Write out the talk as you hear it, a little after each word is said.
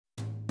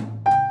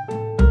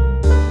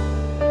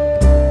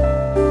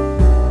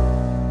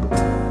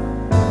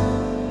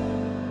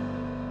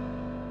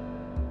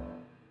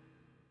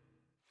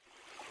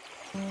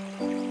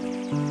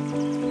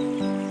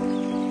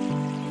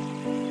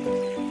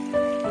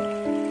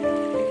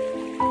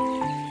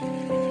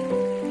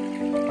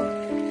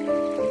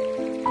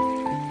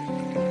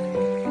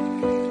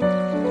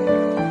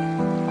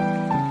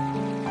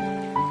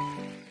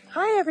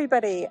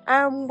everybody,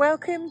 and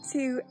welcome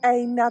to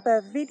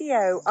another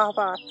video of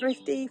our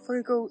thrifty,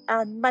 frugal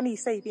and money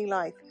saving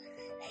life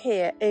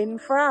here in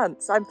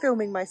France. I'm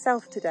filming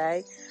myself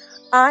today.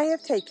 I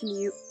have taken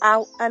you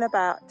out and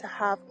about to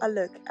have a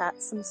look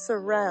at some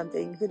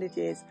surrounding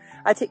villages.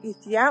 I took you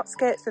to the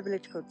outskirts of a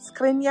village called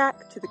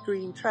Skriniak, to the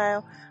Green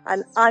Trail,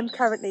 and I'm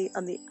currently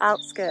on the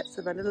outskirts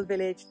of a little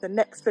village, the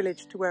next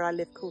village to where I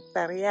live, called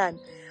Brittany.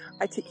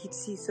 I took you to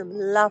see some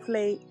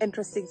lovely,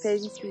 interesting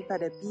things. We've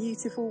had a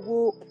beautiful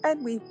walk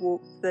and we've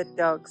walked the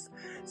dogs.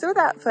 So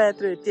without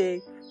further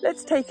ado,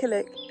 let's take a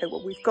look at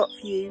what we've got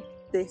for you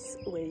this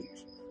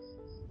week.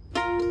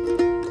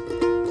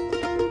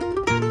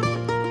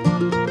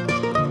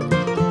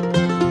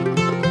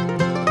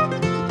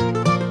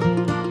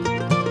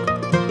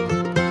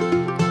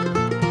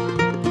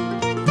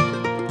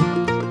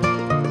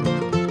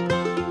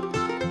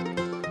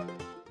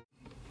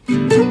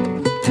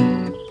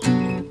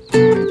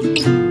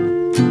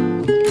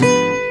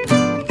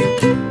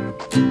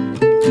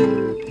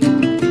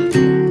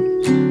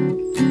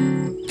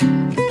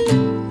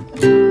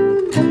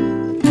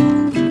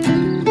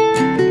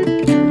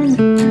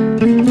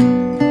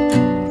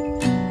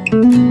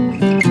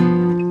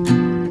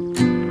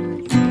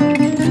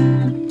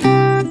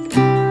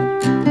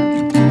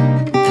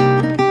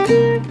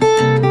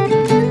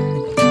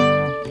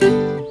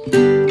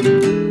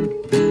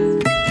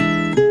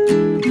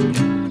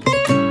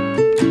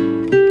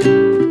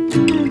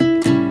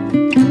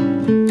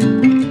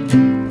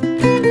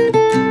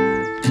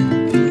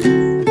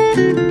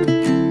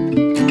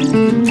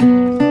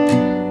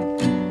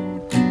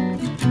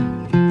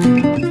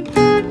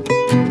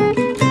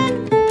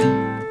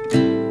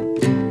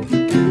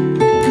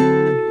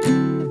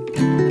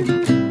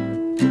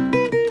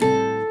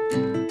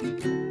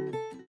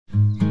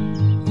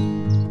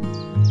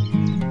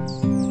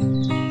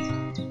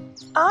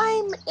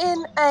 I'm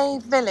in a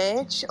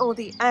village, or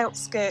the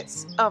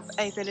outskirts of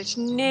a village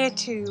near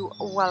to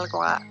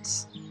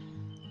Walgrat,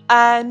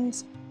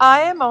 and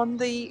I am on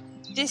the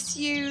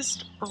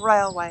disused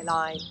railway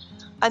line,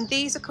 and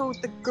these are called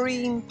the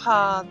green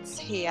paths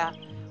here.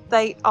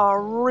 They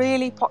are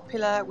really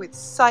popular with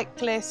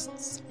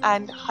cyclists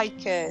and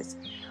hikers,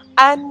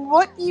 and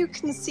what you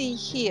can see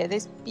here,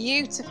 this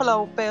beautiful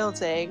old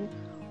building,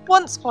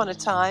 once upon a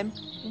time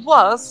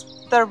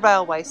was the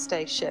railway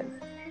station.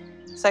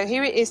 So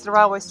here it is, the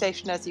railway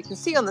station, as you can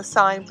see on the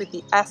sign, with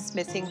the S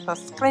missing for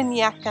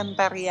Skriniak and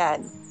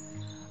Brittany.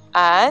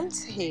 And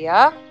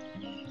here,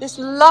 this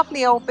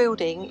lovely old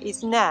building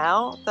is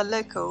now the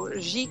local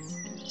Gîte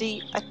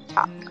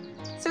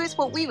d'Étape. So it's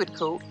what we would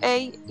call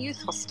a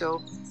youth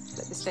hostel.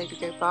 Let this lady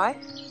go by.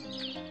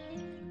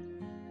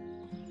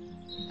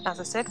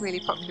 As I said, really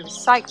popular with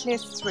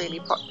cyclists,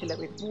 really popular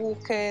with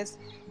walkers,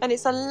 and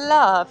it's a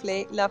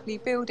lovely, lovely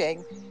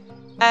building.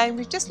 And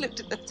we've just looked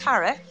at the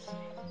tariff.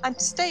 And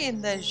to stay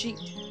in the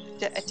Gîte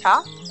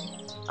d'Étape,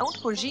 I want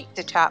to call Gîte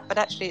d'Étape, but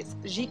actually it's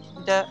Gîte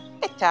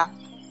d'Étape.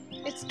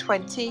 It's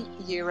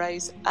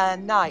 €20 a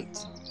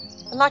night.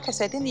 And like I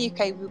said, in the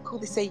UK, we would call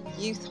this a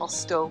youth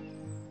hostel.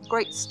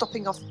 Great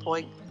stopping off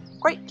point.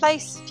 Great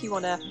place if you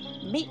want to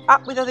meet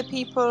up with other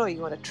people, or you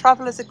want to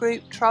travel as a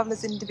group, travel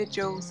as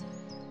individuals.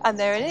 And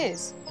there it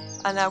is.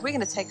 And now we're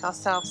going to take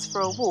ourselves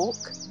for a walk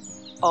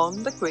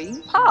on the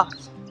green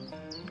path.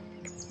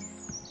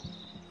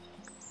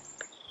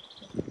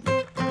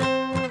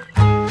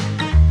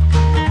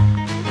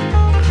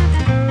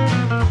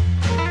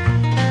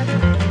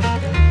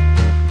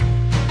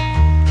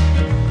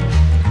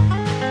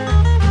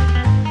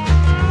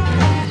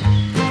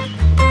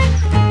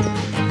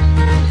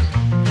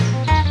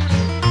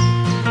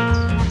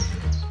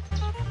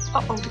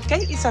 Uh-oh, the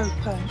gate is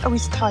open. Oh,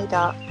 he's tied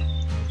up.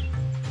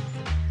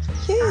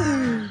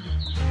 Phew.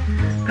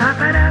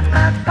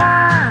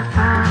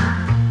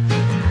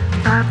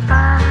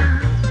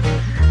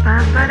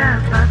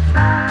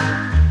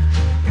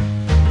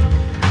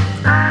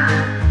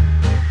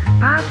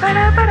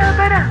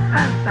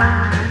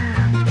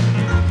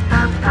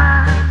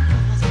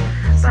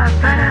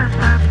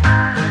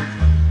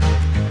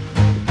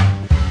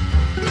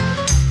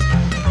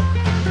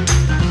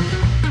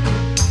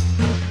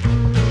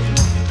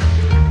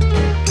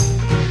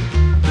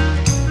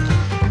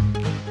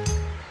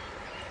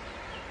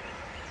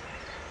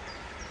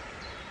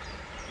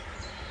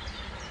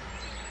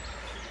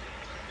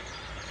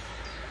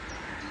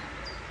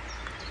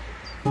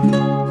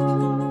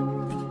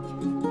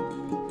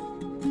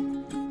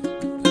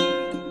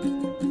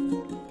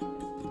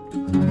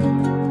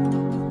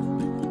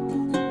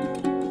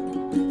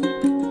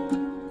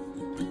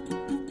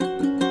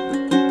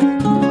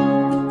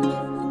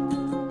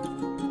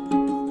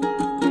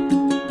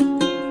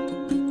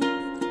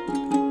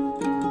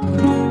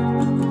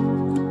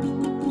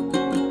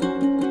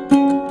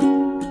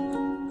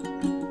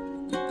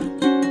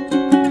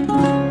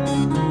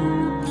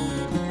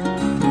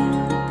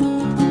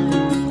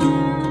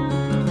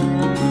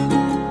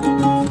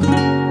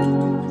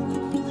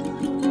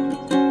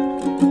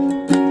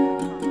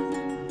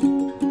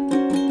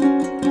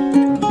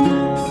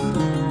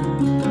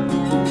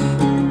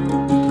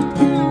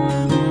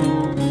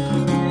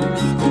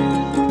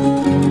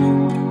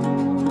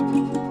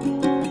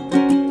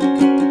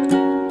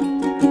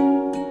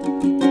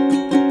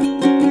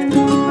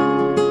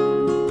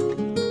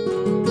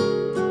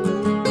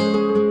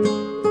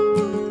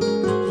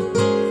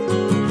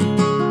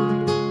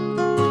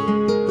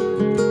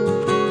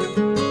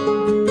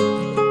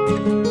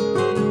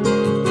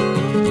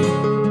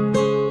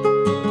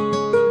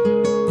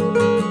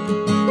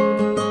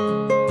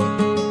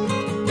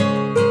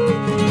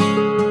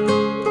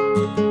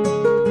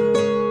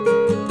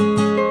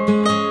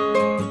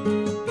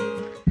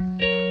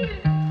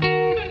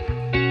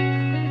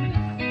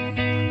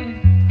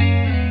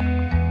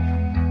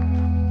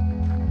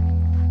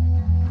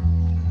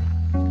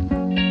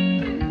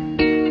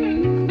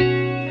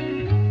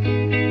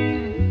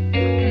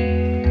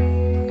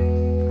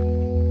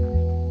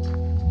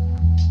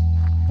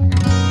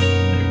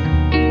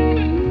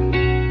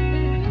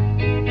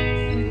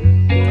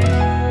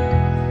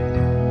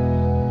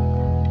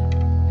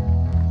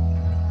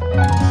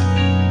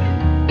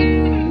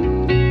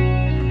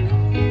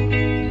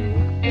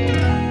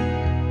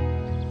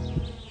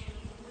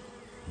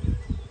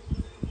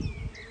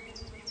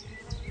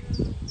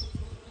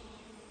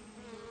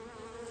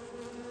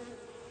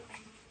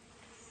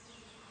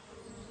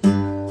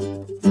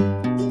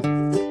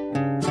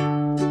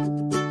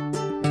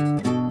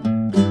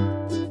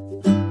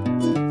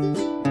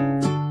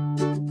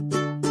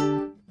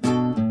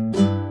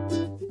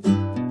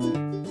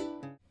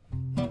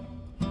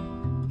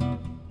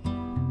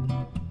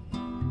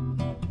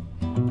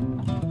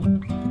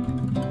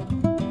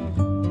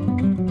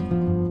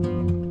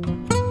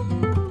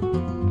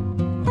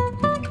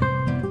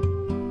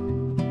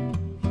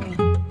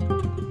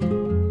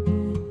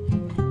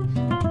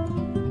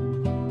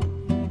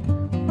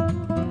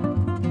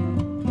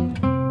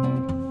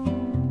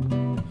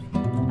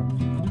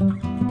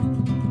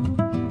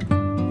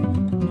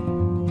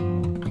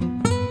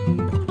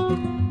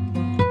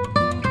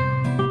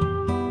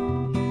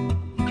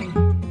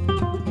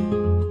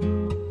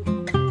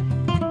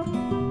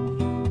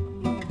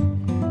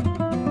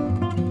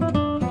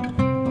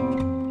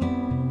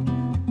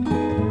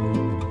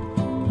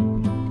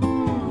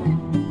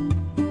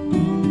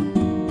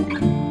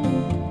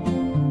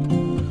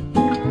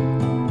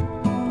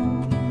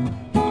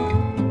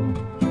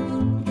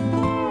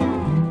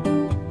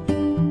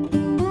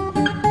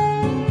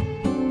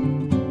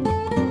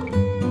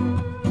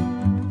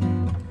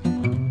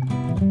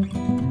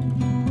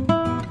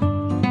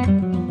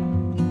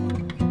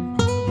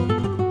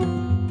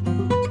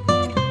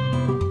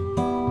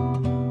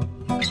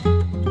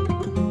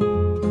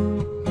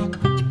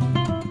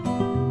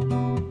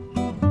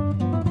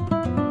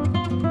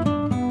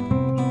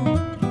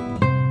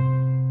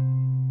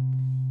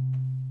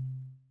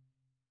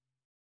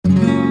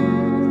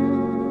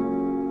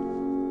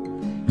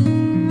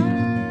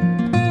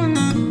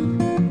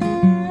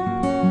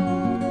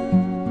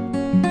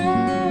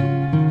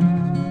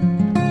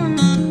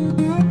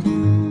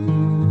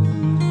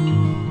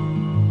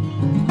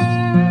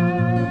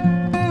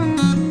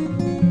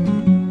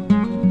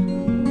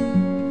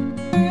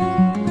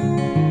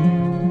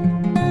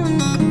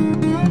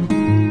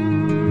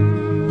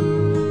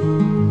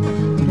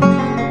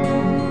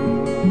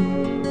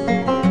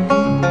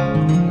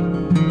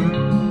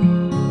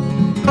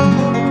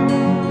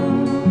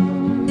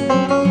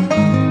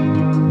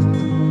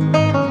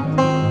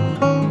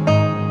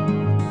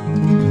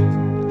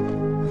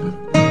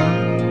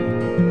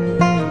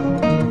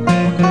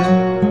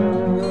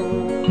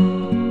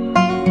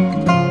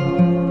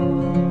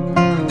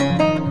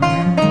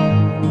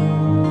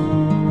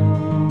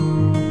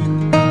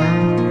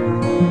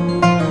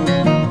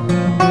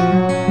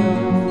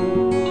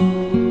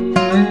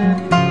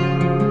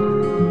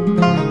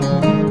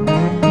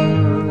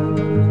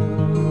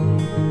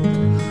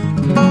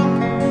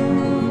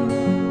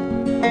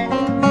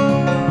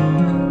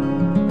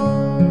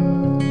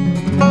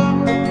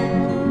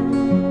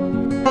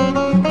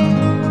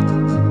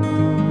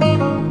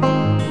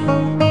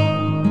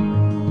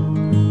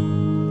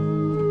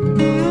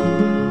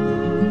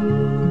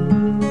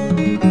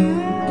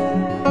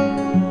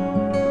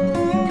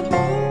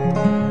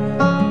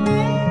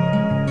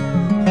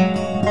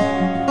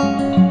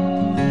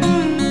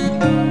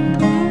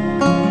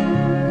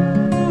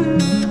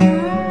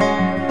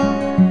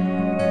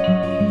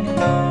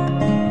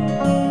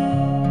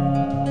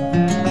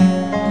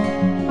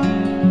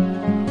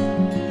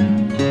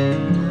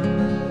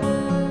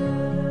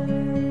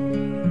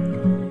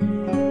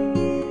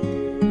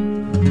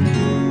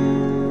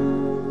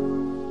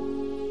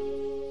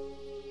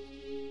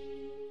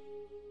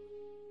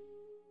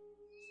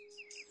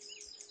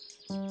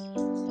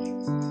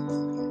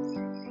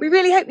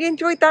 really hope you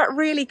enjoyed that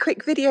really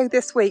quick video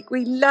this week.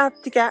 We love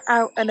to get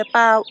out and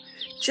about,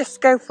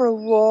 just go for a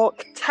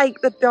walk,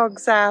 take the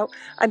dogs out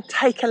and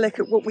take a look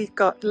at what we've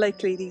got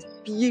locally, these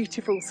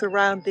beautiful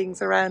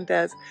surroundings around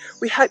us.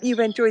 We hope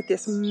you've enjoyed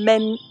this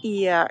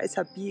menhir. It's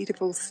a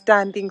beautiful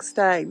standing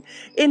stone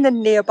in the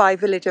nearby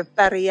village of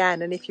Brittany,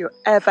 and if you're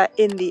ever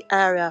in the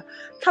area,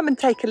 come and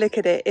take a look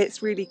at it.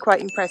 It's really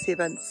quite impressive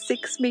and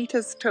 6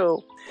 meters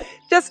tall.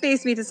 Just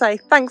leaves me to say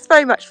thanks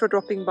very much for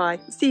dropping by.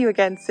 See you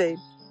again soon.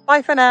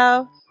 Bye for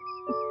now.